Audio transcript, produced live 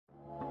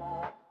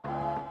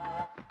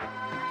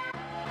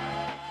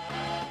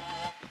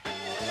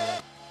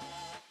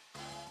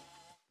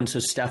So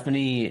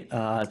Stephani,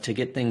 to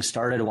get things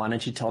started, why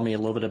don't you tell me a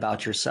little bit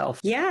about yourself?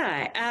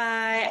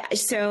 Yeah.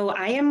 So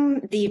I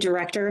am the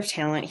director of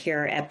talent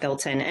here at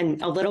Built-in,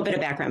 and a little bit of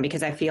background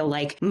because I feel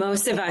like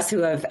most of us who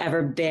have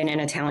ever been in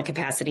a talent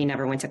capacity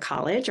never went to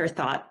college or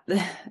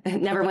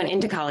never went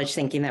into college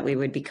thinking that we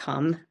would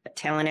become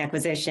talent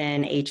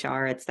acquisition,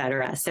 HR, et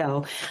cetera.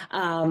 So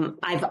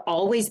I've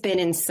always been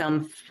in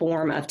some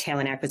form of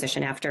talent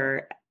acquisition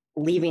after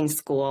leaving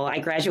school. I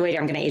graduated,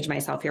 I'm going to age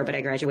myself here, but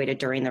I graduated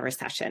during the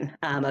recession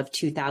of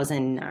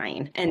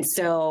 2009. And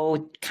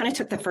so kind of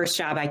took the first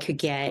job I could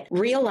get,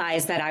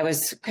 realized that I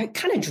was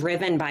kind of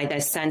driven by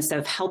this sense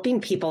of helping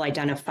people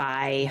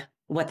identify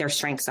what their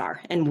strengths are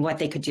and what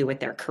they could do with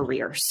their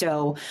career.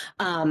 So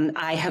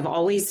I have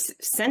always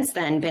since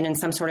then been in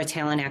some sort of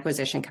talent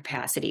acquisition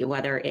capacity,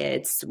 whether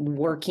it's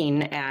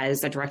working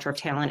as a director of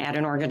talent at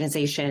an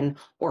organization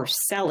or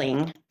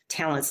selling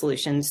talent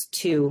solutions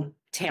to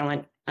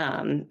talent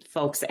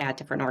folks at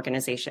different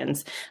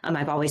organizations.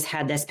 I've always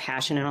had this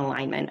passion and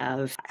alignment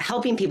of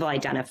helping people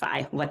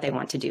identify what they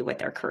want to do with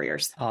their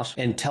careers. Awesome.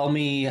 And tell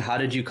me, how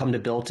did you come to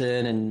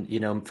Built-in?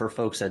 And, for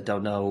folks that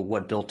don't know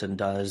what Built-in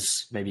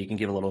does, maybe you can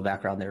give a little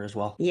background there as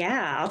well.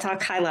 Yeah, I'll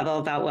talk high level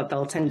about what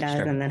Built-in does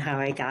Sure. and then how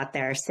I got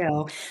there.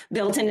 So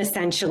Built-in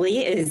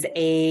essentially is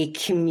a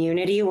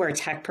community where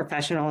tech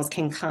professionals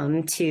can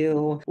come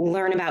to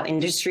learn about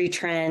industry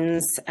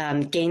trends,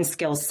 gain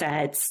skill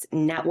sets,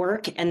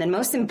 network, and then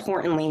most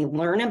importantly,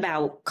 learn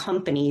about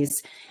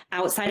companies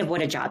outside of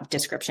what a job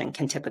description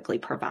can typically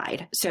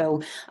provide.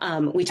 So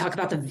we talk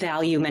about the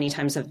value many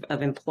times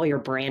of employer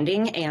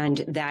branding, and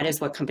that is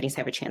what companies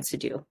have a chance to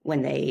do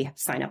when they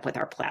sign up with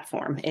our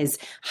platform, is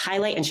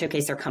highlight and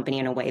showcase their company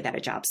in a way that a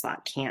job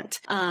slot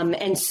can't.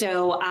 And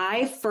so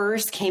I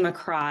first came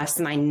across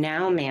my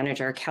now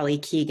manager, Kelly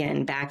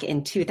Keegan, back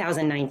in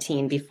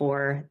 2019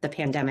 before the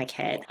pandemic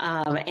hit,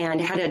 and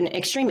had an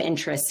extreme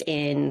interest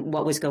in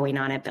what was going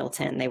on at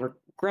Built-in. They were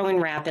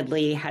growing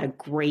rapidly, had a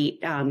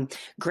great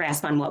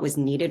grasp on what was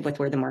needed with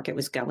where the market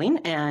was going.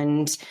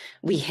 And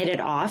we hit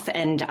it off.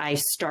 And I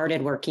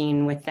started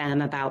working with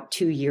them about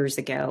 2 years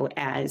ago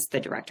as the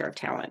director of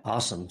talent.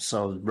 Awesome.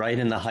 So right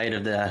in the height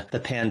of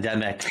the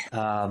pandemic,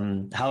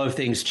 how have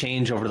things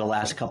changed over the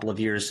last couple of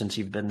years since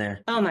you've been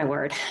there? Oh, my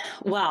word.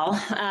 Well,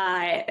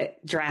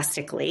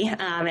 drastically.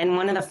 And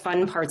one of the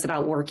fun parts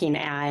about working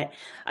at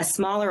a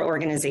smaller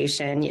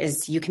organization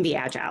is you can be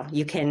agile.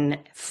 You can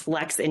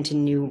flex into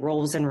new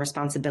roles and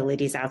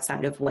responsibilities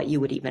outside of what you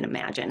would even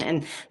imagine.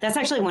 And that's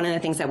actually one of the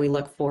things that we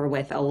look for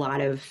with a lot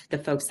of the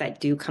folks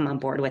that do come on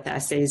board with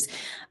us is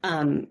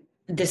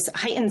this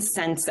heightened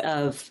sense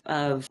of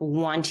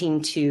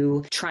wanting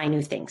to try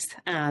new things,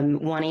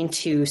 wanting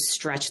to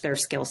stretch their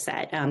skill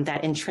set,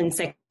 that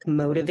intrinsic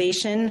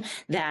motivation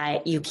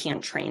that you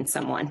can't train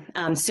someone.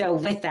 So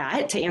with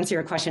that, to answer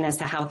your question as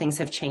to how things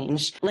have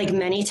changed, like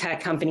many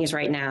tech companies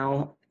right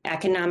now,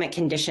 economic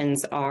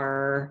conditions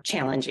are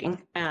challenging,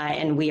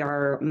 and we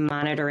are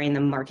monitoring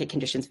the market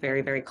conditions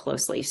very, very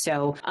closely.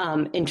 So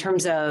in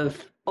terms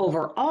of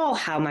overall,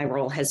 how my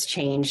role has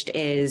changed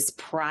is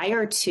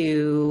prior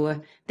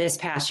to this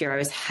past year, I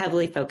was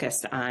heavily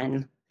focused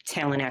on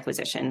talent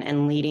acquisition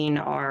and leading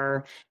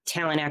our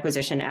talent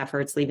acquisition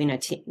efforts, leading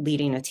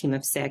a team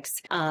of 6.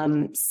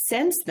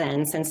 Since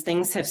then, since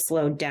things have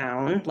slowed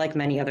down, like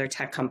many other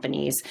tech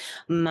companies,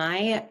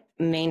 my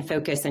main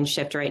focus and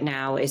shift right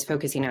now is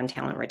focusing on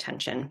talent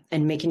retention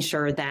and making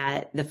sure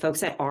that the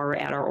folks that are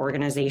at our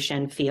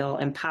organization feel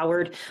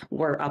empowered.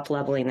 We're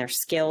up-leveling their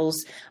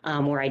skills.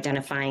 We're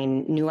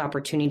identifying new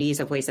opportunities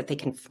of ways that they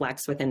can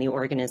flex within the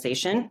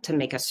organization to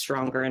make us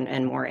stronger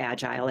and more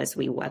agile as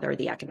we weather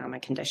the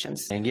economic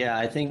conditions. And yeah,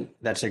 I think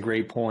that's a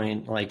great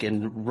point. Like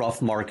in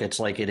rough markets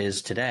like it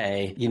is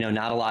today,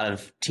 not a lot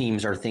of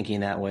teams are thinking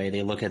that way.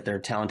 They look at their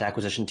talent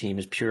acquisition team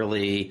as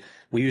purely,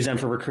 we use them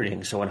for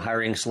recruiting. So when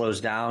hiring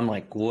slows down,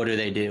 like what do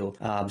they do?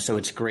 So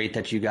it's great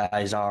that you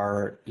guys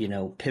are,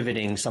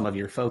 pivoting some of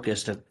your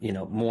focus to,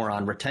 more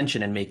on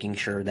retention and making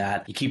sure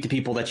that you keep the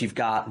people that you've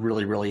got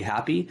really, really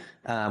happy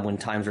when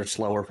times are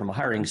slower from a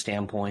hiring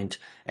standpoint.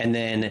 And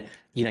then,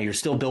 you're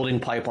still building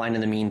pipeline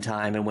in the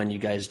meantime. And when you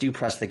guys do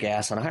press the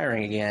gas on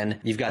hiring again,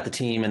 you've got the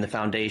team and the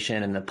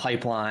foundation and the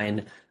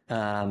pipeline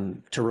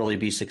to really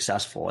be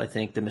successful. I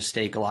think the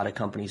mistake a lot of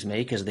companies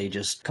make is they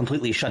just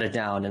completely shut it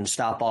down and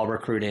stop all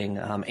recruiting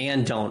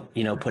and don't,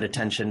 put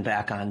attention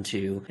back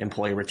onto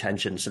employee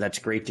retention. So that's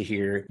great to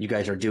hear you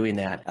guys are doing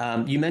that.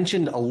 You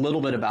mentioned a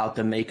little bit about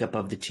the makeup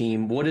of the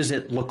team. What does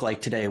it look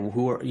like today?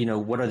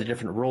 What are the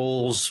different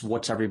roles?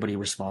 What's everybody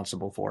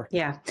responsible for?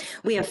 Yeah,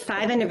 we have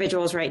 5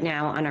 individuals right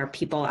now on our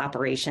people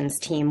operations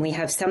team. We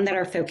have some that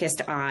are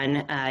focused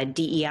on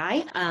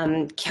DEI.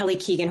 Kelly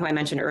Keegan, who I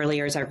mentioned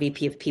earlier, is our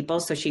VP of people.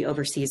 So she She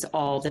oversees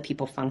all the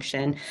people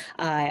function.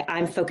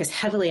 I'm focused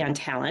heavily on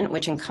talent,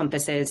 which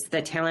encompasses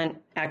the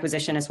talent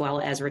acquisition as well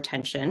as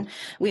retention.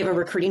 We have a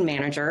recruiting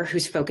manager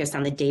who's focused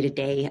on the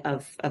day-to-day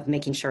of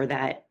making sure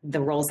that the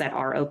roles that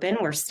are open,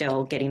 we're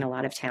still getting a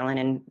lot of talent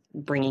and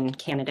bringing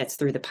candidates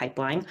through the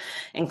pipeline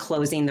and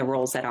closing the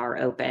roles that are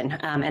open.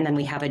 And then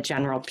we have a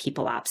general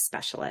people ops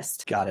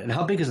specialist. Got it. And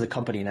how big is the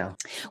company now?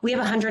 We have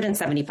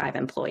 175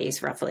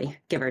 employees, roughly,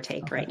 give or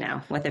take, right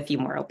now, with a few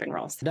more open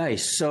roles.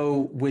 Nice.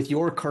 So with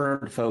your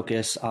current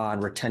focus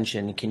on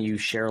retention, can you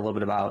share a little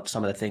bit about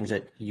some of the things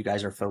that you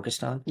guys are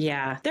focused on?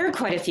 Yeah, there are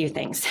quite a few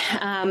things.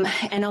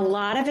 And a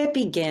lot of it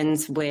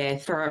begins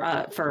with,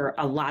 for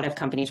a lot of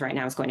companies right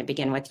now, is going to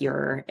begin with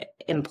your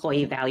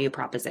employee value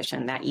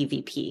proposition, that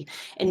EVP,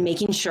 and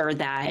making sure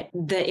that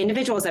the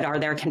individuals that are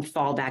there can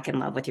fall back in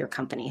love with your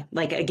company.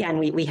 Like, again,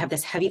 we have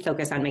this heavy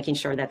focus on making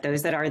sure that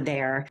those that are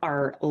there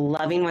are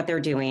loving what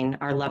they're doing,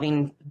 are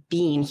loving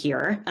being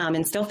here,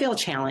 and still feel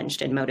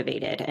challenged and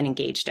motivated and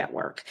engaged at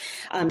work.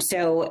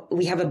 So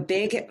we have a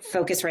big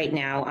focus right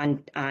now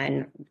on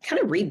kind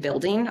of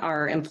rebuilding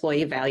our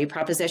employee value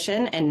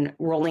proposition and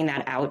rolling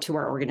that out to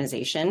our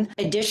organization.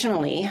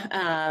 Additionally,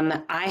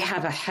 I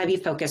have a heavy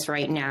focus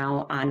right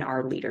now on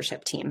our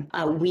leadership team.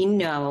 We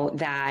know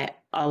that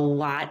a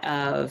lot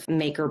of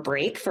make or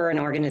break for an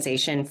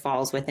organization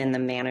falls within the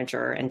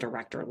manager and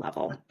director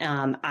level.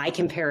 I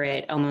compare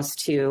it almost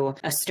to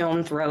a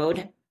stone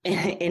thrown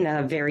in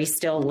a very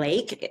still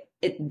lake.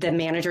 The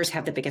managers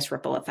have the biggest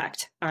ripple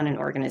effect on an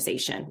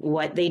organization.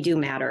 What they do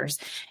matters.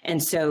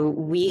 And so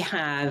we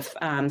have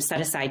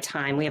set aside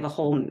time. We have a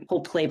whole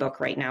playbook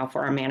right now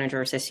for our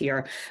managers this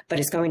year, but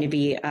it's going to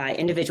be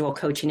individual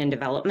coaching and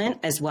development,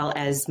 as well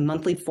as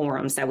monthly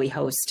forums that we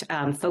host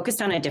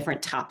focused on a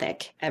different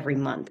topic every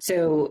month.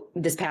 So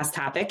this past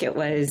topic, it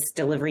was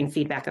delivering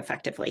feedback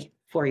effectively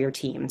for your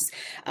teams.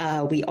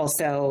 We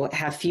also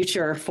have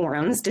future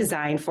forums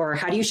designed for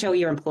how do you show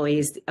your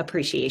employees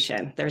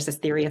appreciation. There's this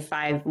theory of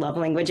 5 love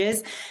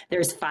languages.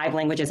 There's 5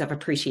 languages of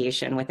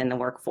appreciation within the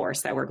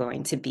workforce that we're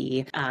going to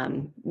be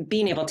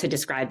being able to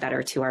describe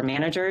better to our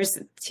managers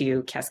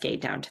to cascade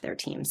down to their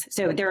teams.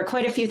 So there are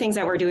quite a few things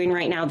that we're doing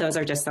right now. Those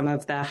are just some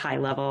of the high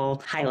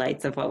level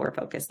highlights of what we're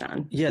focused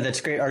on. Yeah, that's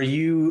great. Are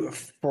you,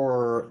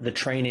 for the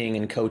training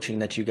and coaching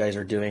that you guys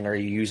are doing, are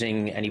you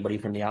using anybody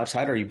from the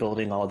outside, or are you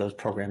building all of those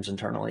programs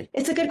internally?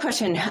 It's a good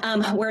question.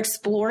 We're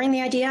exploring the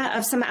idea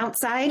of some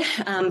outside,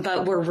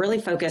 but we're really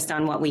focused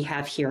on what we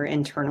have here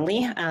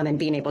internally and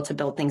being able to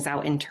build things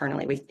out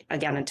internally. We,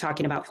 again, are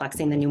talking about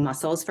flexing the new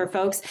muscles for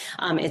folks.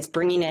 It's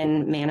bringing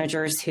in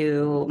managers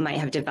who might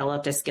have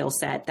developed a skill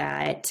set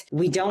that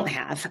we don't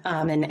have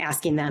and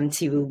asking them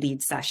to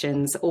lead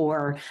sessions,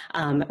 or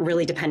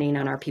really depending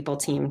on our people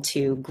team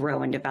to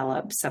grow and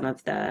develop some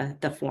of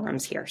the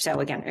forums here.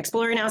 So again,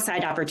 exploring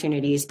outside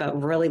opportunities,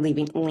 but really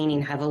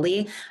leaning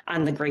heavily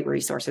on the great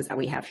resources that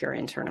we have here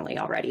internally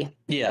already.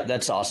 Yeah,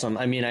 that's awesome.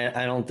 I mean,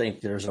 I don't think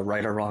there's a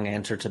right or wrong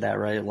answer to that,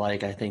 right?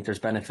 Like, I think there's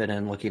benefit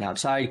in looking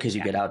outside because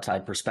you get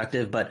outside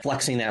perspective, but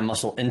flexing that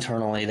muscle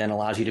internally then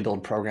allows you to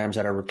build programs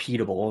that are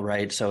repeatable,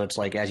 right? So it's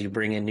like, as you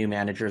bring in new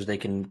managers, they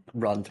can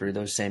run through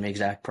those same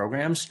exact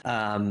programs,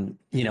 and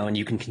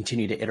you can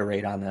continue to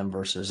iterate on them,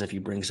 versus if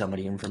you bring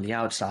somebody in from the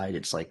outside,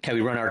 it's like, can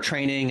we run our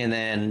training and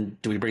then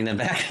do we bring them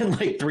back in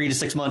like 3 to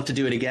 6 months to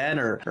do it again,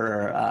 or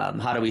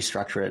how do we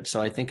structure it?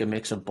 So I think a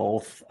mix of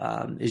both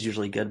is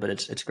usually good, but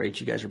it's great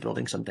you guys are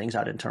building some things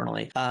out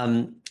internally.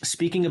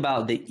 Speaking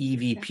about the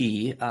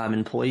EVP,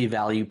 employee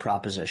value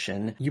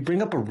proposition, you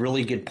bring up a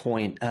really good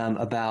point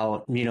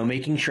about,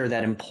 making sure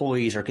that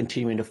employees are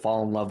continuing to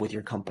fall in love with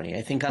your company.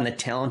 I think on the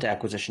talent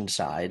acquisition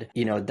side,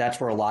 that's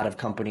where a lot of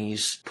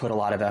companies put a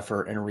lot of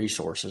effort and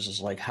resources, is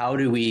like, how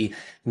do we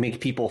make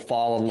people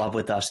fall in love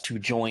with us to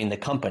join the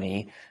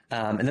company?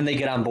 And then they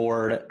get on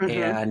board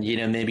and,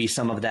 maybe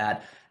some of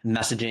that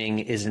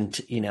messaging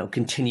isn't,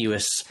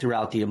 continuous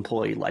throughout the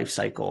employee life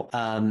cycle.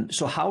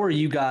 So how are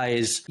you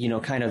guys,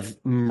 kind of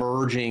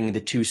merging the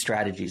two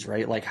strategies,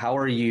 right? Like, how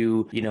are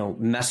you,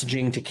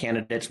 messaging to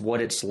candidates what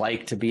it's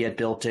like to be at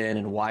Built-in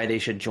and why they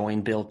should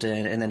join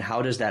Built-In? And then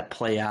how does that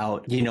play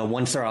out,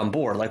 once they're on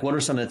board? Like, what are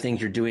some of the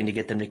things you're doing to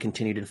get them to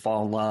continue to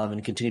fall in love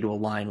and continue to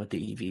align with the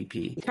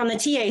EVP? From the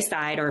TA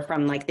side, or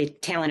from like the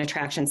talent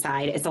attraction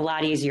side, it's a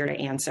lot easier to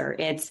answer.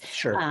 It's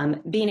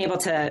being able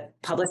to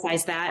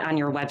publicize that on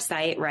your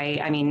website,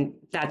 right? I mean,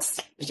 that's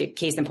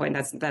case in point.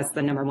 That's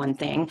the number one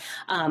thing.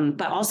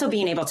 But also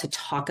being able to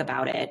talk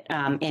about it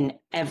in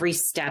every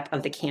step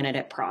of the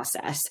candidate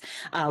process.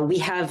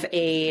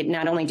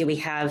 Not only do we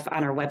have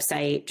on our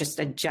website just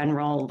a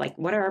general, like,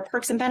 what are our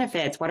perks and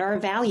benefits? What are our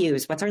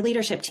values? What's our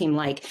leadership team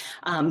like?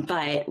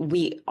 But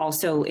we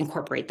also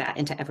incorporate that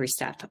into every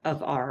step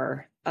of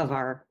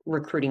our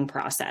recruiting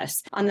process.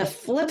 On the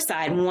flip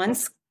side,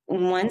 once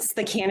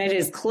the candidate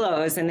is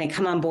closed and they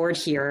come on board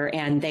here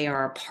and they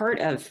are a part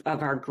of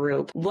our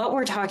group, what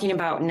we're talking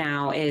about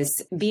now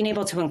is being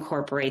able to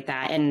incorporate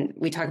that. And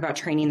we talk about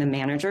training the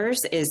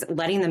managers, is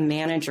letting the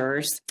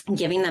managers,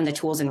 giving them the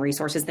tools and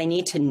resources they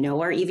need to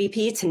know our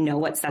EVP, to know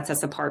what sets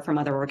us apart from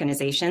other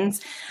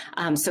organizations,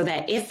 so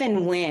that if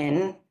and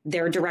when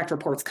their direct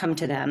reports come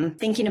to them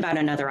thinking about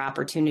another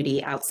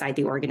opportunity outside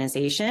the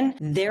organization,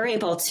 they're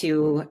able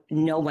to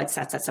know what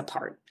sets us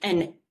apart.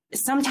 And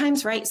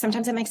sometimes, right,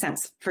 sometimes it makes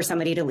sense for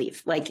somebody to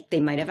leave. Like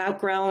they might have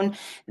outgrown,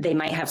 they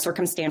might have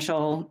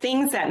circumstantial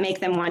things that make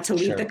them want to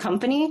leave the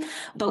company.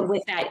 But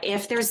with that,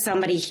 if there's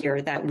somebody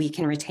here that we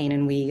can retain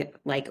and we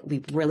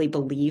really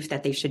believe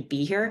that they should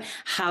be here,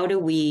 how do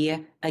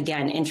we,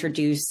 again,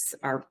 introduce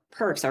our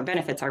perks, our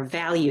benefits, our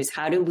values?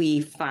 How do we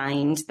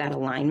find that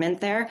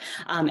alignment there?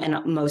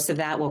 And most of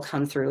that will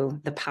come through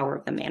the power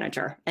of the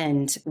manager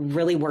and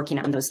really working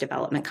on those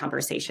development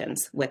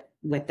conversations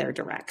with their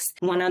directs.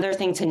 One other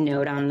thing to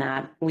note on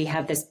that, we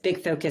have this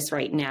big focus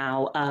right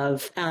now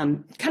of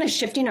kind of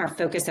shifting our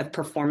focus of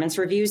performance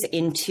reviews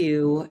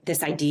into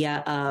this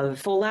idea of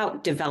full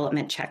out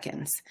development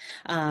check-ins.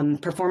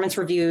 Performance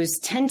reviews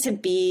tend to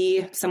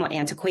be somewhat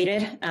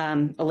antiquated,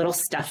 a little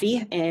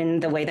stuffy in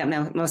the way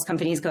that most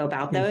companies go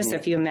about those. So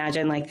if you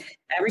imagine like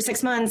every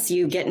 6 months,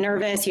 you get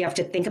nervous, you have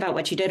to think about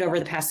what you did over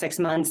the past 6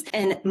 months.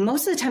 And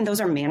most of the time, those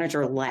are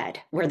manager led,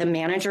 where the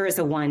manager is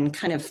the one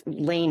kind of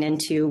laying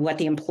into what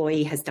the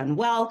employee has done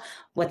well,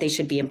 what they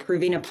should be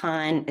improving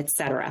upon, et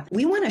cetera.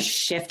 We want to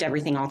shift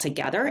everything all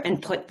together and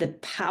put the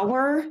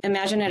power,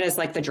 imagine it as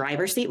like the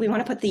driver's seat. We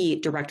want to put the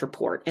direct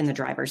report in the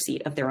driver's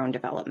seat of their own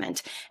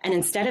development. And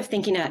instead of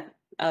thinking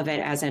of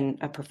it as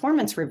a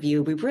performance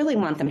review, we really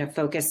want them to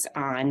focus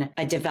on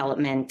a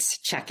development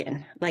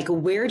check-in. Like,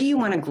 where do you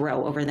want to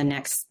grow over the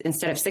next,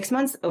 instead of 6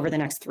 months, over the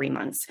next 3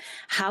 months?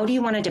 How do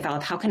you want to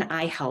develop? How can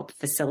I help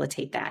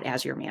facilitate that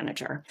as your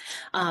manager?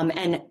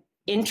 And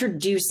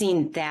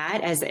introducing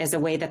that as a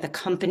way that the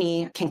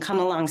company can come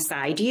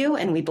alongside you,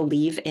 and we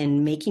believe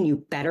in making you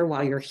better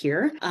while you're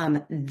here.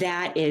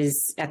 That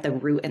is at the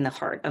root and the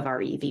heart of our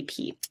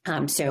EVP.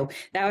 So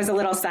that was a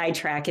little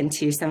sidetrack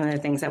into some of the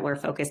things that we're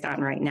focused on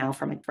right now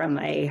from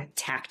a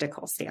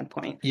tactical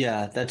standpoint.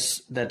 Yeah,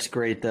 that's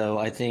great though.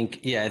 I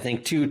think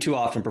too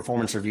often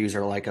performance reviews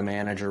are like a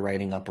manager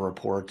writing up a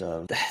report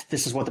of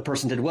this is what the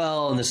person did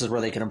well and this is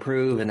where they can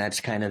improve, and that's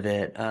kind of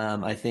it.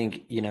 I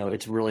think,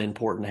 it's really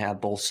important to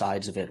have both sides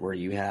of it, where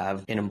you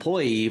have an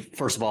employee,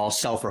 first of all,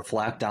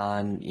 self-reflect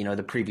on,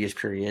 the previous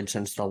period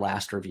since the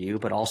last review,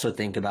 but also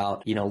think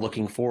about,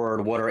 looking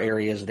forward, what are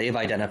areas they've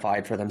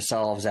identified for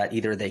themselves that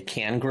either they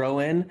can grow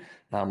in,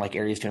 like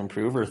areas to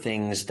improve, or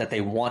things that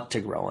they want to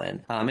grow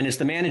in. And it's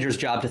the manager's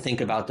job to think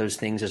about those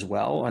things as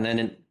well. And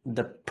then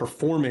the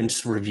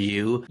performance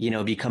review,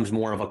 becomes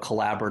more of a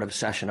collaborative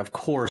session. Of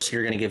course,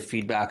 you're going to give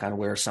feedback on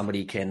where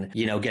somebody can,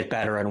 get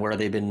better and where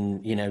they've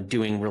been,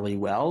 doing really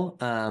well.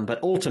 But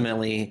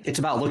ultimately, it's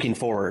about looking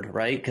forward,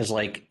 right? Because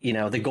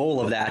the goal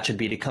of that should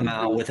be to come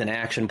out with an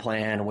action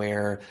plan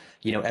where,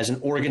 as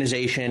an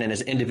organization and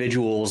as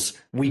individuals,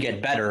 we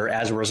get better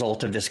as a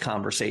result of this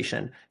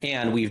conversation.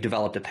 And we've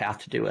developed a path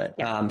to do it.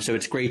 Yeah. So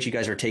it's great you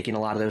guys are taking a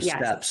lot of those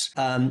steps.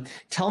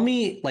 Tell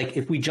me,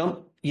 if we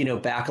jump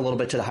back a little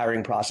bit to the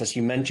hiring process,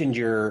 you mentioned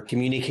you're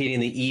communicating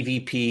the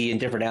EVP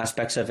and different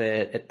aspects of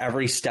it at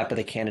every step of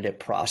the candidate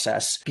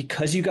process.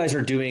 Because you guys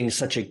are doing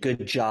such a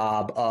good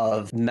job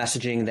of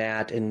messaging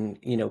that and,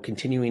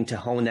 continuing to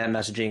hone that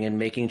messaging and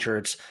making sure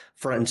it's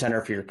front and center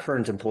for your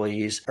current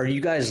employees, are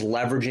you guys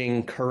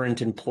leveraging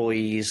current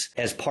employees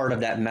as part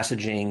of that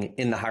messaging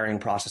in the hiring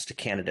process to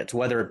candidates?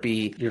 Whether it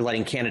be you're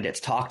letting candidates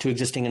talk to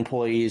existing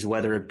employees,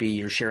 whether it be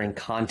you're sharing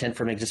content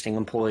from existing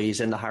employees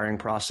in the hiring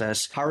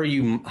process, how are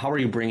you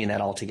bringing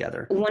that all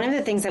together? One of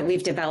the things that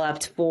we've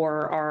developed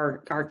for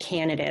our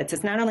candidates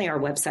is not only our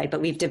website, but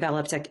we've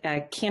developed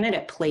a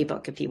candidate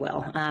playbook, if you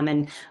will.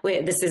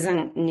 This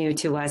isn't new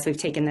to us. We've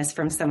taken this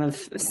from some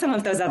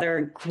of those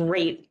other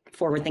great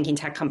forward-thinking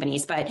tech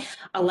companies, but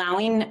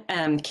allowing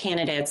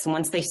candidates,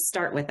 once they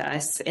start with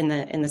us in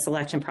the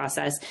selection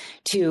process,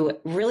 to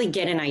really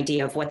get an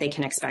idea of what they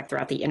can expect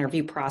throughout the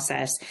interview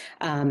process.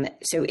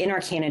 So in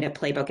our candidate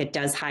playbook, it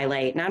does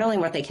highlight not only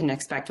what they can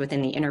expect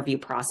within the interview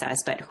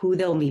process, but who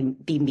they'll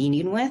be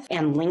meeting with,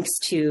 and links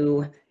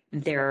to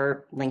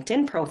their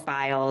LinkedIn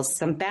profiles,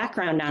 some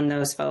background on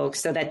those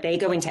folks, so that they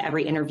go into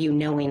every interview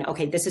knowing,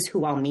 okay, this is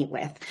who I'll meet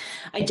with.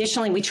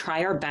 Additionally, we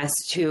try our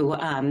best to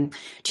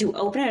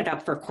open it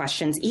up for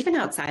questions even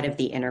outside of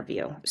the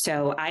interview.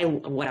 So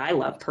what I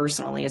love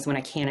personally is when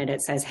a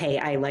candidate says, hey,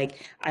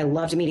 I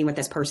loved meeting with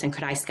this person.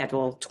 Could I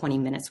schedule 20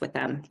 minutes with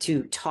them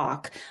to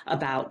talk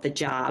about the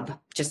job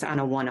just on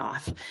a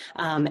one-off?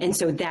 And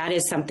so that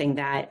is something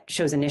that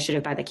shows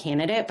initiative by the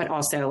candidate, but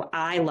also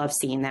I love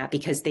seeing that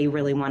because they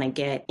really want to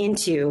get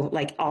into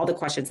all the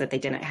questions that they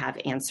didn't have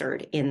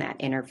answered in that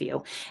interview.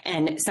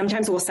 And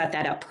sometimes we'll set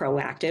that up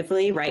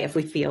proactively, right? If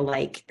we feel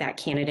like that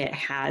candidate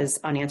has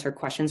unanswered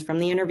questions from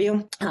the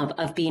interview,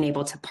 of being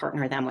able to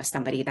partner them with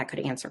somebody that could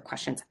answer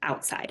questions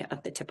outside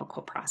of the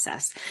typical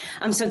process.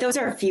 So those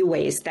are a few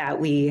ways that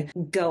we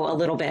go a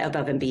little bit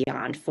above and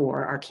beyond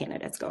for our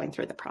candidates going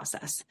through the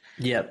process.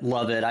 Yeah,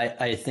 love it.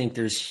 I think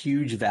there's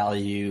huge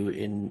value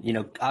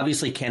in,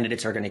 obviously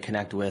candidates are going to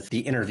connect with the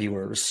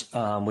interviewers,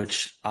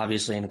 which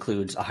obviously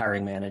includes a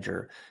hiring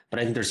manager. But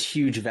I think there's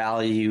huge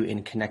value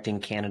in connecting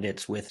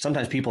candidates with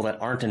sometimes people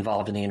that aren't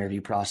involved in the interview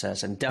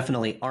process and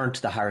definitely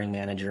aren't the hiring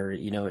manager.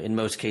 You know, in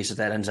most cases,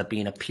 that ends up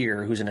being a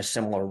peer who's in a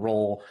similar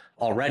role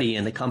already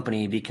in the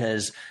company,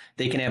 because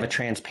they can have a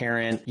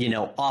transparent, you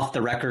know, off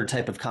the record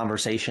type of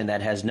conversation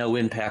that has no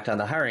impact on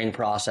the hiring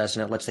process.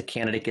 And it lets the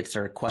candidate get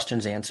their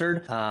questions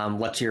answered,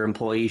 lets your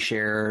employee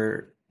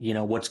share, you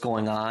know, what's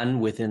going on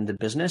within the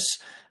business.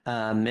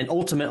 And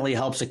ultimately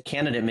helps a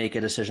candidate make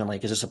a decision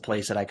like, is this a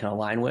place that I can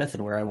align with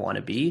and where I want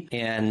to be?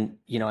 And,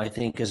 you know, I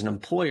think as an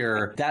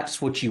employer,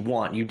 that's what you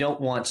want. You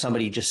don't want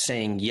somebody just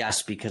saying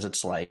yes because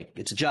it's like,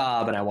 it's a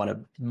job and I want to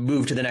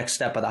move to the next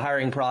step of the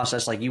hiring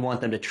process. Like, you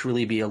want them to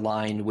truly be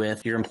aligned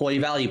with your employee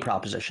value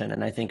proposition.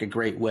 And I think a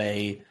great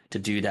way to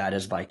do that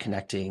is by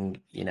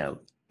connecting, you know,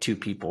 two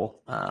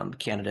people,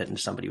 candidate and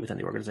somebody within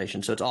the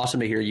organization. So it's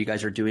awesome to hear you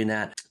guys are doing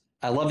that.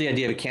 I love the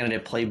idea of a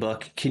candidate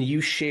playbook. Can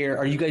you share,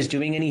 are you guys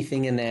doing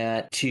anything in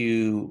that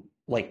to,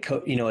 like,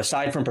 you know,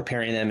 aside from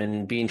preparing them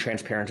and being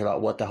transparent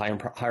about what the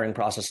hiring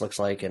process looks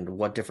like and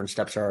what different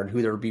steps are and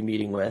who they'll be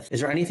meeting with, is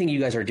there anything you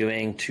guys are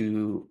doing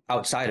to,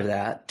 outside of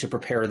that, to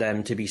prepare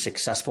them to be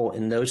successful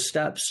in those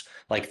steps?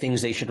 Like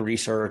things they should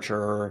research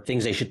or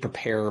things they should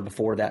prepare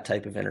before that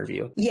type of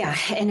interview? Yeah,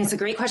 and it's a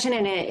great question.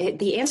 And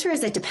the answer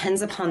is it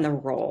depends upon the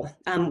role.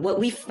 What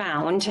we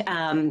found,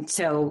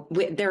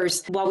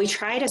 while we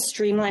try to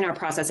streamline our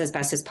process as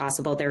best as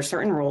possible, there are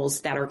certain roles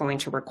that are going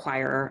to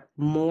require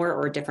more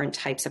or different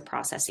types of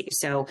processes.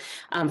 So,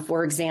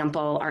 for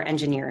example, our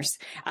engineers,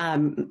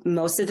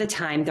 most of the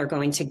time they're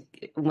going to,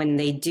 when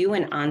they do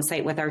an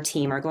on-site with our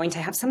team, are going to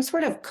have some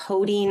sort of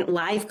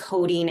live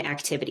coding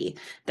activity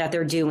that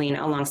they're doing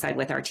alongside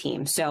with our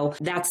team. So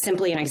that's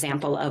simply an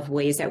example of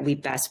ways that we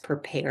best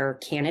prepare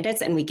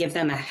candidates, and we give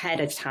them ahead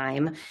of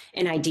time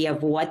an idea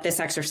of what this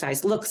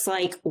exercise looks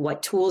like,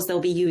 what tools they'll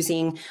be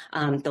using,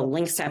 the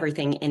links to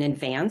everything in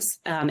advance,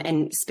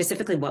 and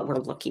specifically what we're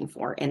looking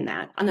for in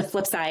that. On the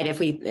flip side, if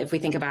we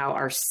think about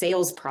our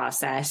sales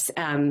process,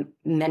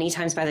 many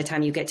times by the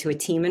time you get to a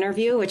team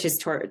interview, which is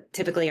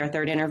typically our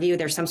third interview,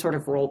 there's some sort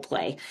of role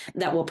play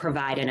that we'll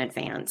provide in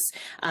advance,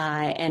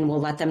 and we'll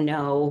let them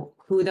know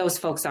who those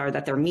folks are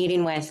that they're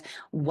meeting with,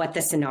 what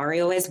the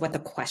scenario is, what the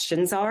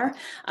questions are.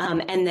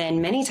 And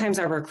then many times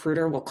our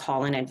recruiter will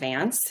call in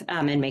advance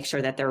and make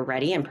sure that they're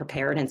ready and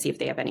prepared and see if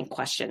they have any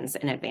questions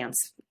in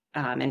advance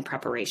in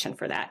preparation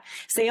for that.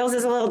 Sales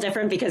is a little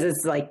different because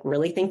it's like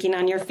really thinking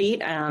on your feet.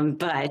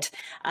 But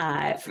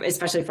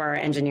especially for our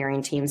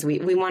engineering teams,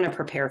 we want to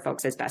prepare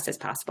folks as best as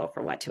possible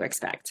for what to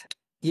expect.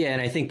 Yeah,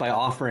 and I think by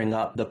offering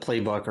up the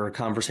playbook or a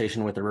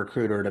conversation with the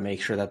recruiter to make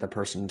sure that the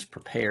person's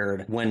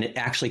prepared, when it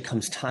actually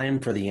comes time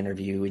for the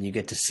interview and you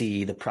get to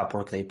see the prep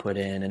work they put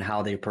in and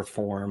how they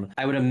perform,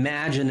 I would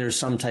imagine there's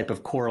some type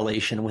of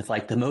correlation with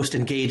like the most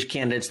engaged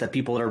candidates, that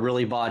people that are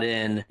really bought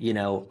in, you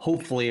know,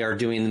 hopefully are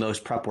doing the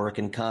most prep work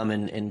and come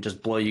and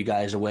just blow you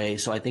guys away.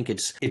 So I think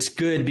it's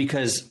good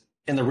because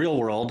in the real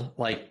world,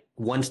 like,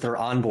 once they're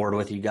on board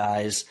with you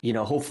guys, you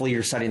know, hopefully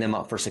you're setting them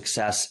up for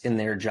success in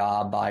their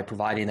job by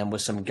providing them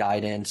with some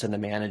guidance and the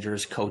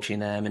managers coaching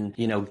them and,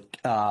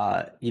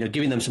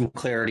 giving them some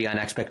clarity on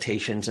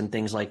expectations and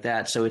things like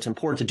that. So it's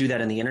important to do that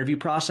in the interview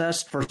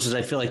process versus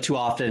I feel like too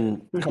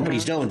often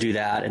companies don't do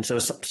that. And so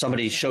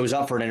somebody shows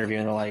up for an interview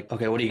and they're like,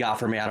 okay, what do you got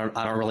for me? I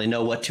don't really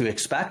know what to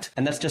expect.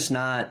 And that's just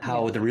not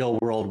how the real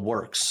world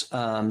works.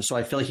 So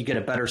I feel like you get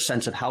a better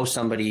sense of how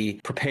somebody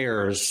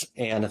prepares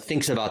and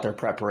thinks about their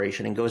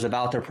preparation and goes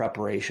about their preparation,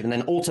 and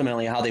then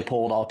ultimately how they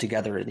pull it all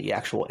together in the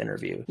actual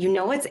interview. You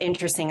know what's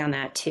interesting on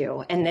that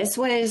too, and this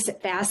was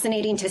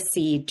fascinating to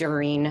see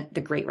during the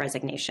Great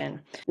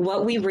Resignation.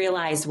 What we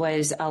realized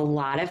was a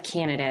lot of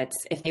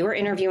candidates, if they were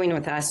interviewing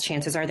with us,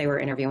 chances are they were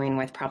interviewing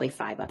with probably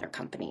 5 other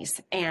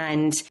companies.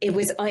 And it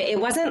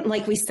wasn't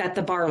like we set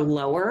the bar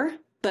lower,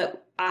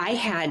 but I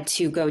had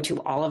to go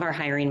to all of our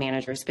hiring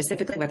managers,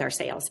 specifically with our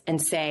sales, and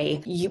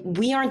say,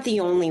 we aren't the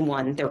only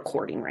one they're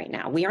courting right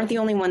now. We aren't the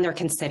only one they're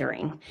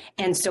considering.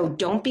 And so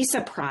don't be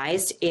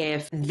surprised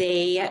if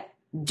they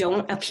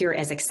don't appear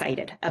as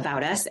excited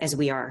about us as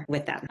we are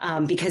with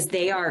them, because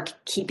they are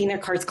keeping their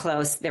cards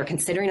close. They're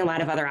considering a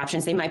lot of other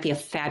options. They might be a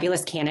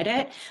fabulous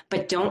candidate,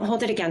 but don't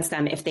hold it against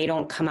them if they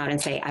don't come out and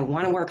say, I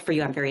want to work for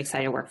you. I'm very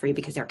excited to work for you,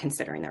 because they're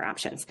considering their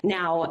options.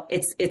 Now,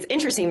 it's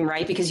interesting,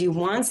 right? Because you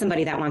want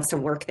somebody that wants to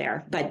work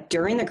there. But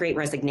during the Great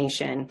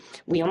Resignation,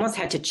 we almost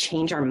had to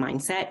change our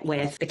mindset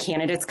with the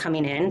candidates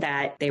coming in,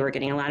 that they were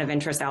getting a lot of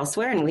interest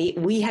elsewhere. And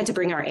we had to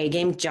bring our A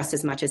game just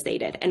as much as they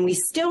did. And we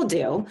still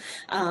do.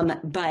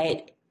 But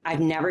I've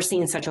never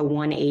seen such a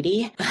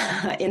 180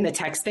 in the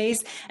tech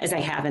space as I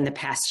have in the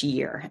past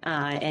year,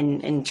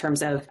 in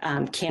terms of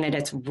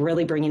candidates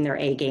really bringing their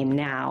A game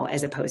now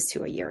as opposed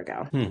to a year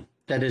ago.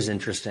 That is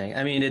interesting.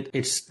 I mean,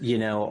 it's,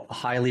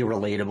 highly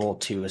relatable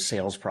to a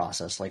sales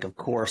process. Like, of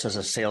course, as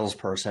a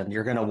salesperson,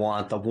 you're going to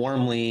want the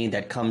warm lead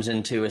that comes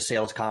into a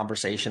sales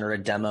conversation or a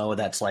demo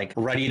that's like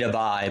ready to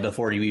buy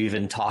before you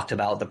even talked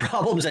about the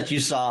problems that you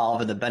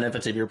solve and the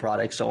benefits of your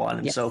product, so on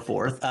and so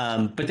forth.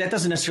 But that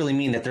doesn't necessarily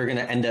mean that they're going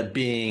to end up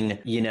being,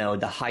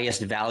 the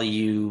highest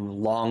value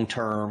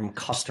long-term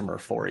customer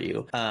for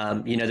you.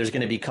 There's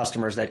going to be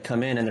customers that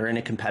come in and they're in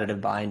a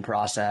competitive buying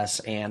process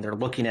and they're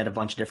looking at a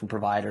bunch of different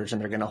providers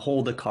and they're going to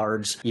hold the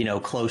cards,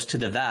 close to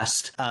the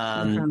vest.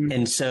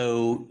 And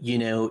so,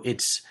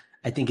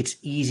 I think it's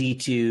easy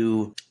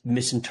to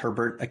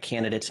misinterpret a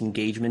candidate's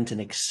engagement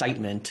and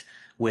excitement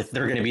with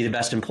they're going to be the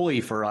best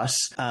employee for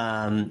us,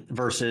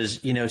 versus,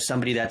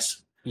 somebody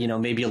that's,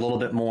 maybe a little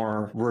bit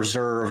more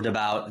reserved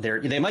about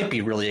they might be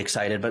really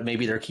excited, but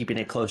maybe they're keeping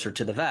it closer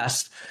to the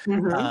vest.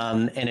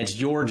 And it's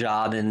your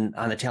job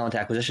on the talent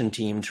acquisition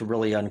team to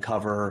really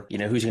uncover,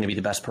 who's going to be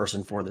the best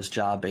person for this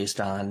job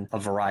based on a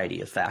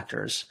variety of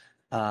factors.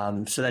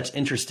 So that's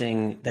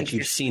interesting that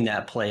you've seen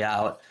that play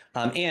out.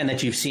 And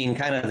that you've seen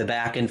kind of the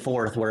back and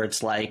forth where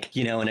it's like,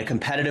 in a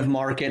competitive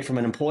market from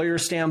an employer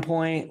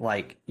standpoint,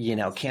 like,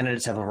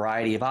 candidates have a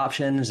variety of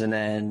options. And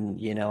then,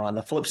 on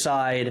the flip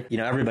side,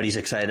 everybody's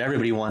excited.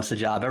 Everybody wants the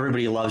job.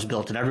 Everybody loves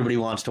Built and everybody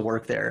wants to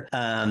work there.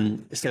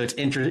 So it's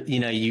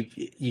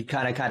you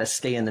kind of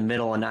stay in the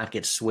middle and not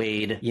get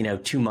swayed,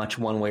 too much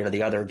one way or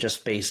the other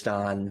just based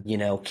on,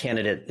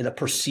 the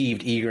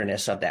perceived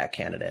eagerness of that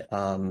candidate.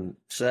 So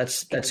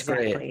that's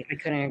Exactly. great. I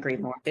couldn't agree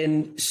more.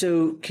 And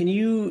so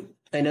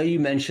I know you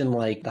mentioned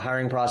like the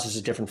hiring process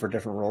is different for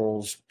different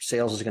roles.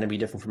 Sales is going to be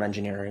different from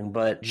engineering,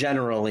 but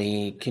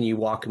generally, can you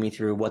walk me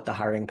through what the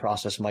hiring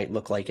process might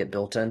look like at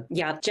Built-In?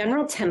 Yeah,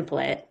 general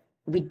template.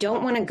 We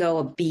don't want to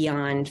go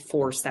beyond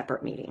 4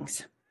 separate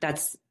meetings.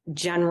 That's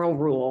general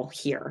rule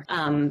here,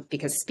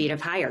 because speed of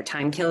hire,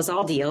 time kills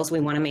all deals. We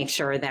want to make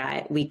sure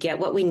that we get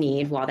what we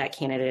need while that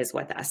candidate is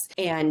with us.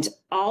 And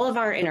all of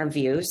our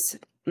interviews,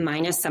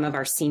 minus some of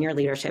our senior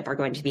leadership, are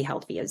going to be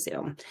held via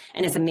Zoom.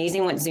 And it's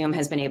amazing what Zoom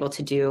has been able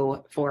to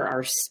do for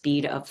our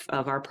speed of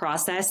our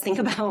process. Think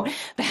about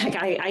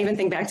I even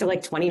think back to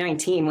like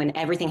 2019 when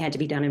everything had to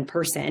be done in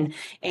person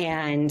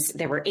and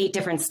there were 8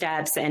 different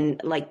steps,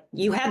 and like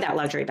you had that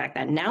luxury back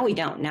then. Now we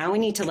don't. Now we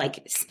need to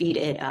like speed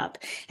it up.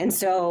 And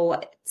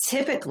so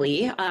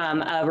typically,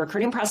 a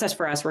recruiting process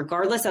for us,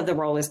 regardless of the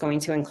role, is going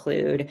to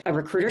include a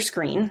recruiter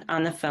screen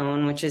on the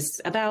phone, which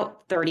is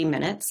about 30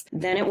 minutes.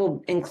 Then it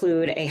will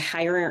include a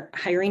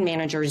hiring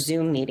manager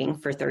Zoom meeting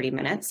for 30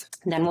 minutes.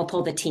 Then we'll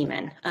pull the team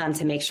in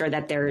to make sure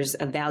that there's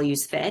a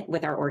values fit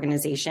with our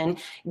organization,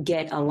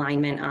 get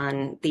alignment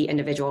on the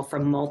individual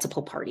from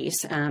multiple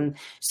parties.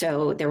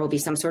 So there will be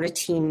some sort of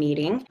team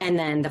meeting. And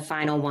then the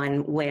final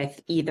one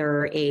with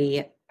either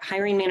a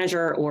hiring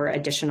manager or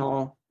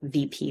additional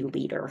VP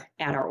leader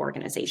at our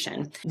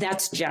organization.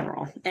 That's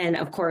general. And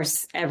of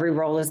course, every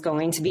role is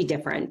going to be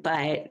different,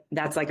 but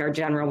that's like our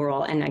general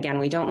rule. And again,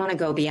 we don't want to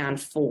go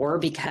beyond 4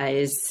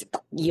 because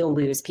you'll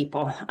lose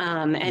people.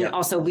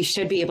 Also, we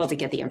should be able to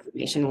get the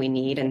information we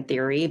need in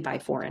theory by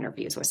 4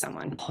 interviews with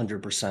someone.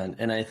 100%.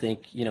 And I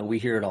think, we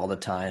hear it all the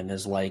time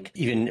is like,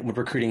 even with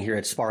recruiting here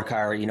at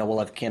SparkHire, we'll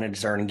have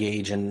candidates that are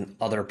engaged in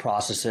other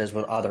processes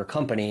with other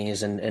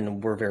companies,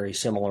 and we're very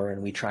similar,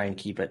 and we try and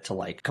keep it to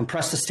like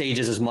compress the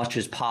stages as much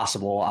as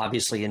possible,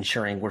 obviously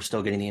ensuring we're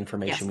still getting the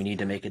information we need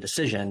to make a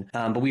decision.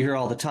 But we hear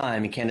all the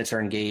time, candidates are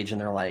engaged and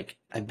they're like,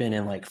 I've been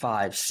in like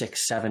 5,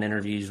 6, 7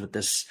 interviews with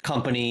this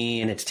company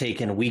and it's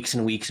taken weeks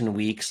and weeks and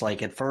weeks.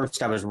 Like at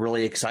first I was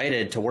really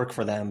excited to work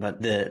for them,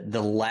 but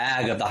the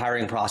lag of the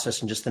hiring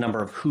process and just the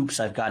number of hoops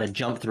I've got to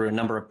jump through, a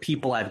number of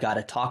people I've got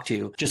to talk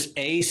to, just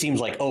A, seems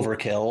like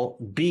overkill.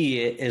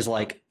 B, it is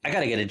like, I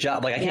got to get a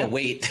job. Like I can't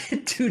wait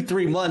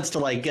 2-3 months to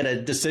like get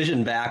a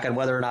decision back on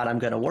whether or not I'm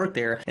going to work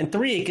there. And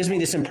 3, it gives me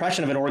this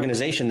impression of an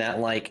organization that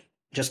like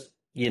just,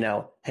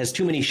 has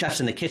too many chefs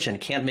in the kitchen,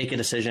 can't make a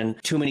decision,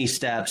 too many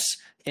steps,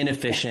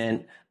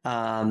 inefficient.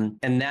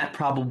 And that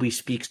probably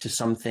speaks to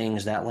some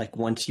things that like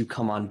once you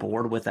come on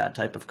board with that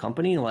type of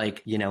company,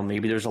 like,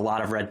 maybe there's a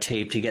lot of red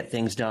tape to get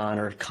things done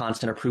or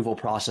constant approval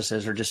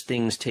processes or just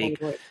things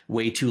take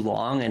way too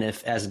long. And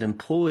if as an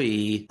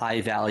employee, I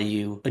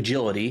value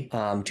agility,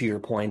 to your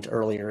point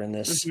earlier in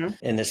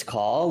this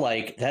call,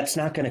 like that's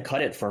not going to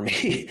cut it for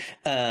me.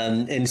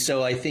 And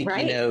so I think,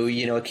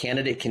 a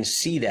candidate can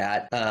see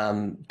that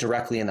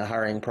directly in the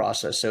hiring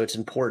process. So it's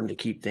important to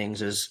keep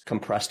things as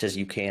compressed as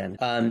you can.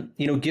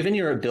 Given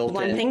your Built-In.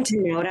 One thing to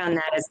note on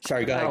that is...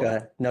 Sorry, go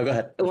ahead. No, go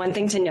ahead. One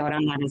thing to note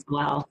on that as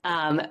well.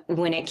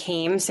 When it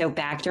came, so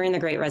back during the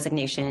Great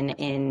Resignation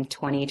in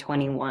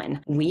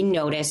 2021, we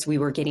noticed we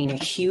were getting a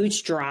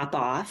huge drop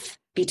off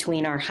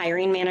between our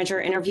hiring manager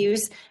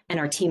interviews and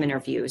our team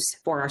interviews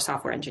for our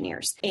software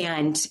engineers.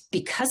 And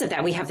because of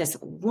that, we have this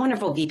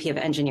wonderful VP of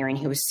engineering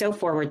who was so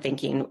forward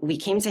thinking. We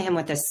came to him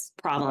with this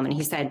problem and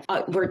he said,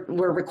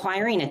 we're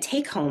requiring a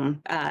take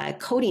home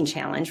coding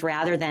challenge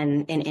rather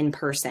than an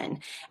in-person.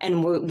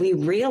 And we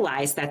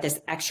realized that this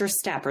extra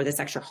step or this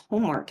extra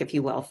homework, if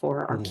you will,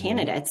 for our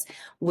candidates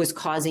was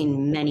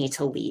causing many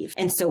to leave.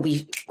 And so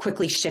we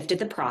quickly shifted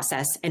the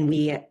process, and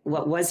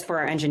what was for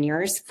our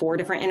engineers, 4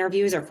 different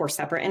interviews or 4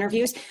 separate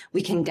interviews,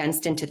 we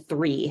condensed into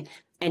 3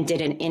 and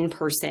did an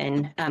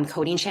in-person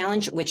coding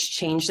challenge, which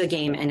changed the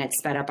game, and it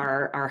sped up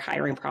our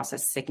hiring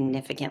process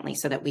significantly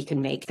so that we could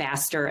make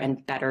faster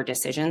and better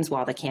decisions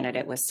while the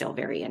candidate was still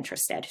very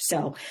interested.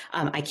 So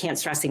I can't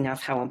stress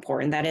enough how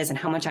important that is and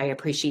how much I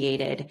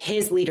appreciated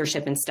his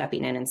leadership in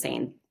stepping in and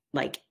saying,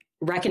 like,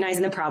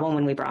 recognizing the problem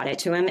when we brought it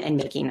to him and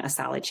making a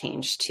solid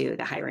change to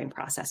the hiring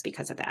process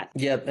because of that.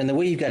 Yep. And the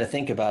way you've got to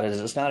think about it is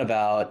it's not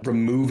about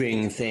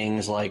removing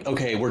things like,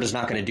 okay, we're just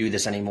not going to do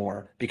this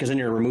anymore, because then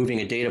you're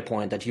removing a data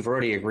point that you've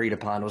already agreed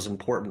upon was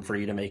important for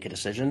you to make a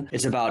decision.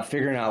 It's about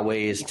figuring out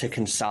ways to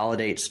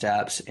consolidate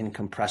steps and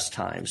compress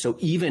time. So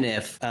even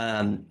if,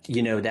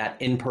 that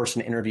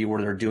in-person interview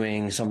where they're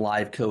doing some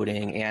live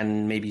coding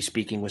and maybe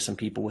speaking with some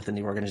people within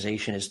the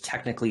organization is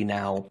technically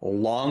now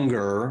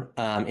longer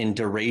in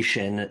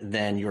duration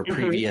than your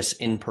previous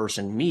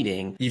in-person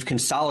meeting, you've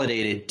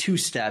consolidated 2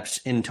 steps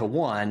into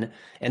 1.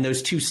 And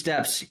those 2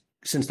 steps,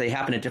 since they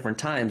happen at different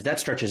times, that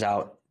stretches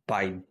out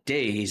by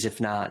days, if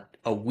not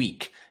a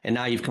week. And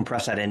now you've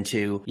compressed that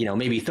into,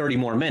 maybe 30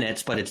 more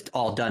minutes, but it's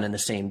all done in the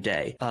same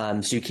day.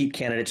 So you keep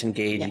candidates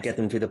engaged, you get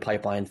them through the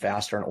pipeline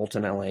faster, and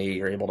ultimately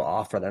you're able to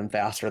offer them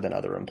faster than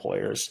other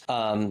employers.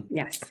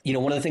 Yes.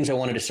 One of the things I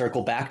wanted to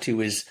circle back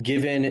to is,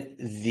 given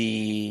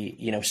the,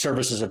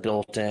 services of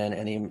built-in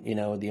and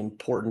the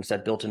importance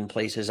that built-in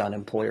places on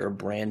employer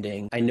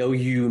branding. I know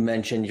you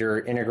mentioned you're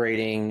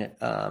integrating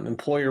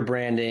employer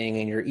branding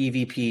and your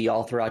EVP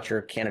all throughout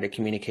your candidate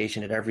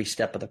communication at every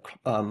step of the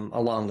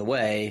along the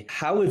way.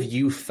 How have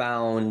you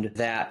found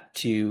that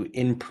to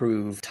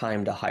improve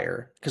time to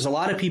hire? Because a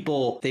lot of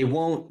people, they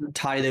won't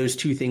tie those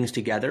 2 things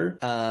together.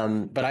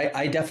 But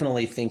I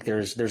definitely think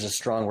there's a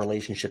strong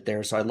relationship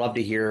there. So I'd love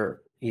to hear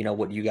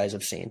what you guys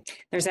have seen.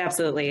 There's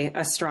absolutely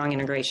a strong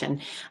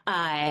integration.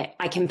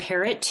 I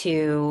compare it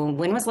to,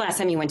 when was the last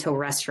time you went to a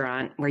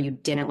restaurant where you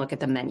didn't look at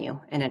the menu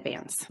in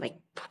advance? Like,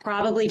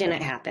 probably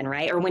didn't happen,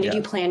 right? Or when did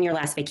you plan your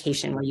last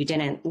vacation where you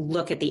didn't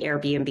look at the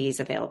Airbnbs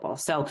available?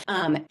 So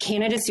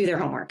candidates do their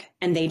homework,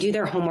 and they do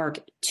their homework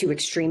to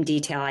extreme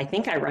detail. I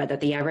think I read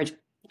that the average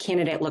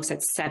candidate looks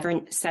at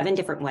seven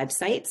different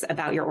websites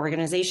about your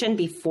organization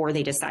before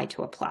they decide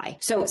to apply.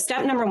 So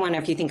step number 1,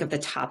 if you think of the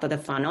top of the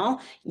funnel,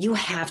 you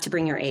have to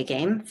bring your A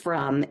game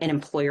from an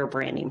employer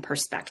branding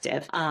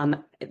perspective.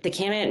 The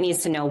candidate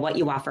needs to know what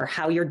you offer,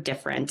 how you're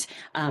different,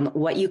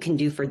 what you can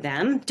do for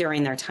them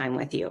during their time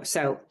with you.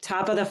 So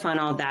top of the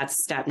funnel,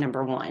 that's step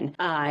number 1.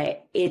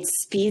 It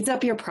speeds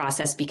up your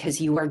process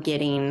because you are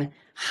getting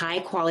high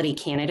quality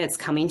candidates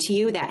coming to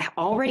you that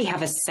already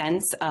have a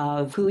sense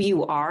of who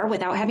you are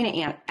without having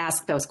to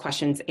ask those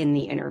questions in the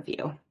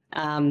interview.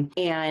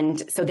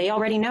 And so they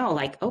already know,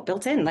 like, oh,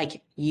 built in,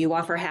 like, you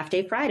offer half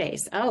day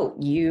Fridays. Oh,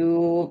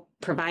 you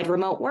provide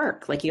remote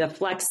work, like you have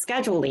flex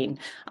scheduling.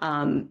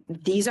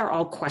 These are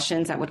all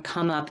questions that would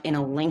come up in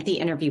a lengthy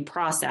interview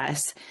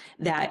process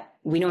that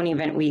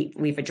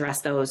we've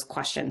addressed those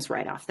questions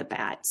right off the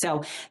bat.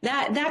 So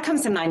that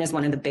comes to mind as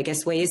one of the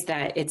biggest ways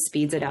that it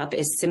speeds it up,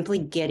 is simply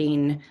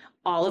getting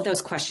all of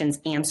those questions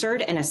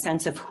answered and a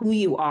sense of who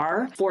you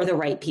are for the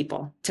right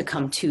people to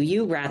come to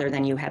you, rather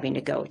than you having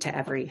to go to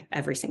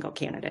every single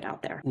candidate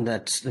out there.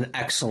 That's an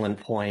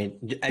excellent point.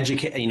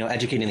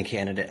 Educating the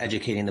candidate,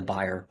 educating the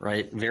buyer,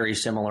 right? Very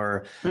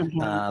similar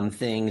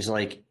things.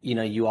 Like,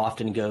 you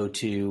often go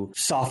to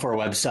software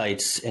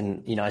websites,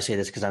 and I say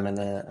this because I'm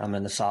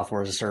in the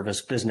software as a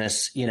service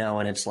business,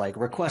 and it's like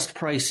request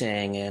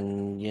pricing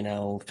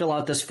and fill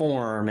out this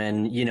form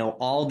and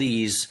all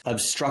these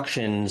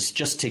obstructions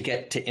just to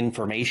get to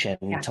information,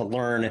 to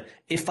learn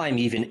if I'm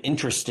even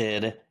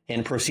interested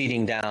in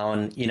proceeding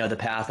down, the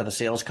path of a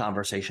sales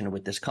conversation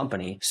with this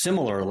company.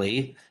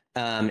 Similarly,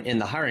 in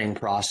the hiring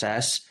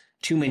process,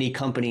 too many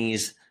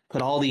companies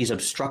put all these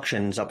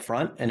obstructions up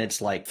front, and it's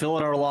like, fill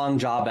out our long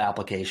job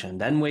application,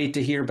 then wait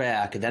to hear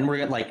back. And then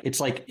it's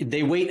like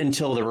they wait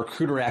until the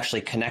recruiter actually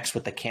connects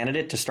with the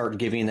candidate to start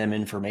giving them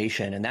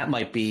information. And that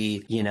might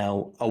be,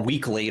 a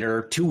week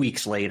later, 2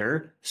 weeks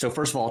later. So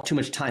first of all, too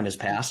much time has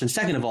passed. And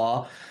second of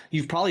all,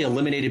 you've probably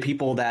eliminated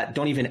people that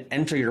don't even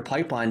enter your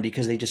pipeline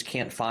because they just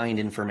can't find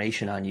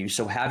information on you.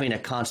 So having a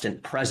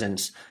constant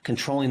presence,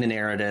 controlling the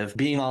narrative,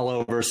 being all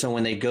over. So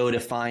when they go to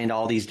find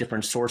all these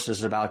different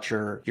sources about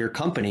your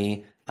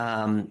company,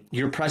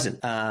 you're present.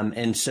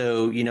 And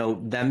so,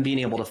 them being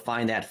able to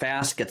find that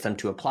fast gets them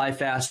to apply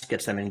fast,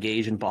 gets them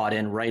engaged and bought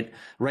in right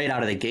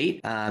out of the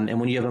gate. And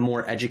when you have a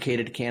more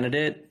educated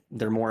candidate,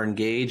 they're more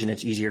engaged and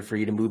it's easier for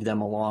you to move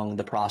them along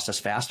the process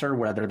faster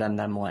rather than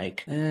them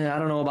like, I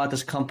don't know about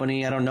this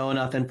company. I don't know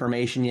enough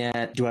information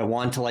yet. Do I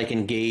want to like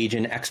engage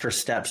in extra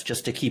steps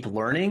just to keep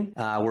learning?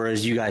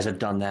 Whereas you guys have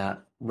done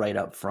that right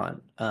up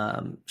front.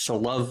 So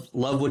love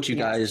what you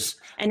guys.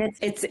 And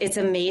it's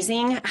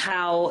amazing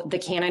how the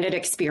candidate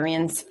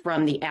experience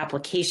from the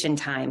application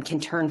time can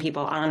turn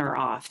people on or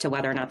off to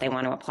whether or not they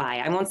want to apply.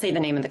 I won't say the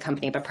name of the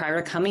company, but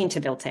prior to coming to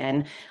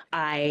Built-in,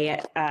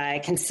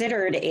 I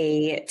considered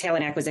a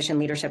talent acquisition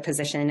leadership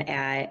position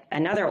at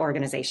another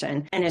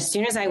organization. And as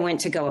soon as I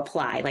went to go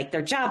apply, like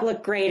their job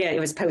looked great, it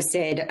was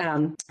posted,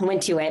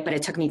 went to it, but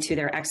it took me to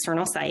their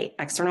external site,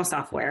 external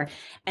software.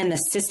 And the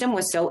system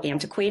was so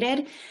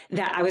antiquated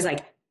that I was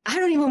like, I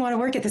don't even want to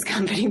work at this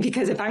company,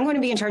 because if I'm going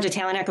to be in charge of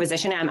talent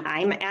acquisition,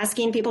 I'm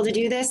asking people to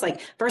do this.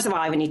 Like, first of all,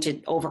 I would need to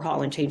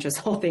overhaul and change this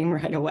whole thing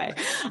right away.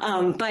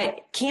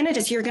 But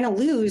candidates, you're going to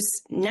lose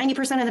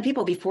 90% of the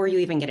people before you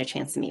even get a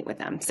chance to meet with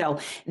them. So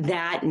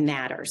that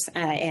matters.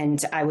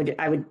 And I would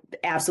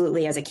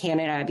absolutely, as a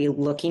candidate, I'd be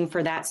looking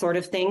for that sort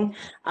of thing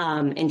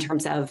in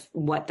terms of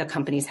what the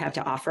companies have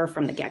to offer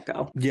from the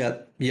get-go.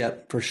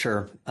 Yep, for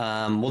sure.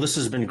 Well, this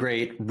has been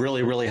great.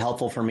 Really, really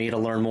helpful for me to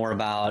learn more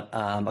about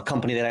a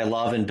company that I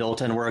love and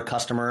Built-in. We're a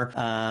customer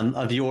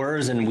of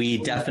yours, and we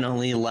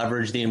definitely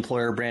leverage the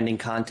employer branding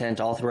content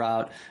all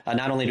throughout,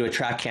 not only to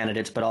attract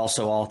candidates, but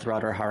also all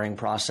throughout our hiring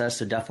process.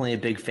 So definitely a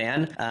big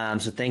fan.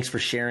 So thanks for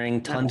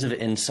sharing tons of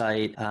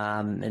insight,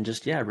 and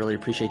just, really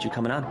appreciate you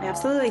coming on.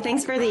 Absolutely.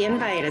 Thanks for the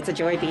invite. It's a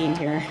joy being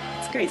here.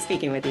 It's great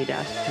speaking with you,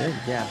 Jeff. Good.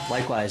 Yeah,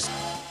 likewise.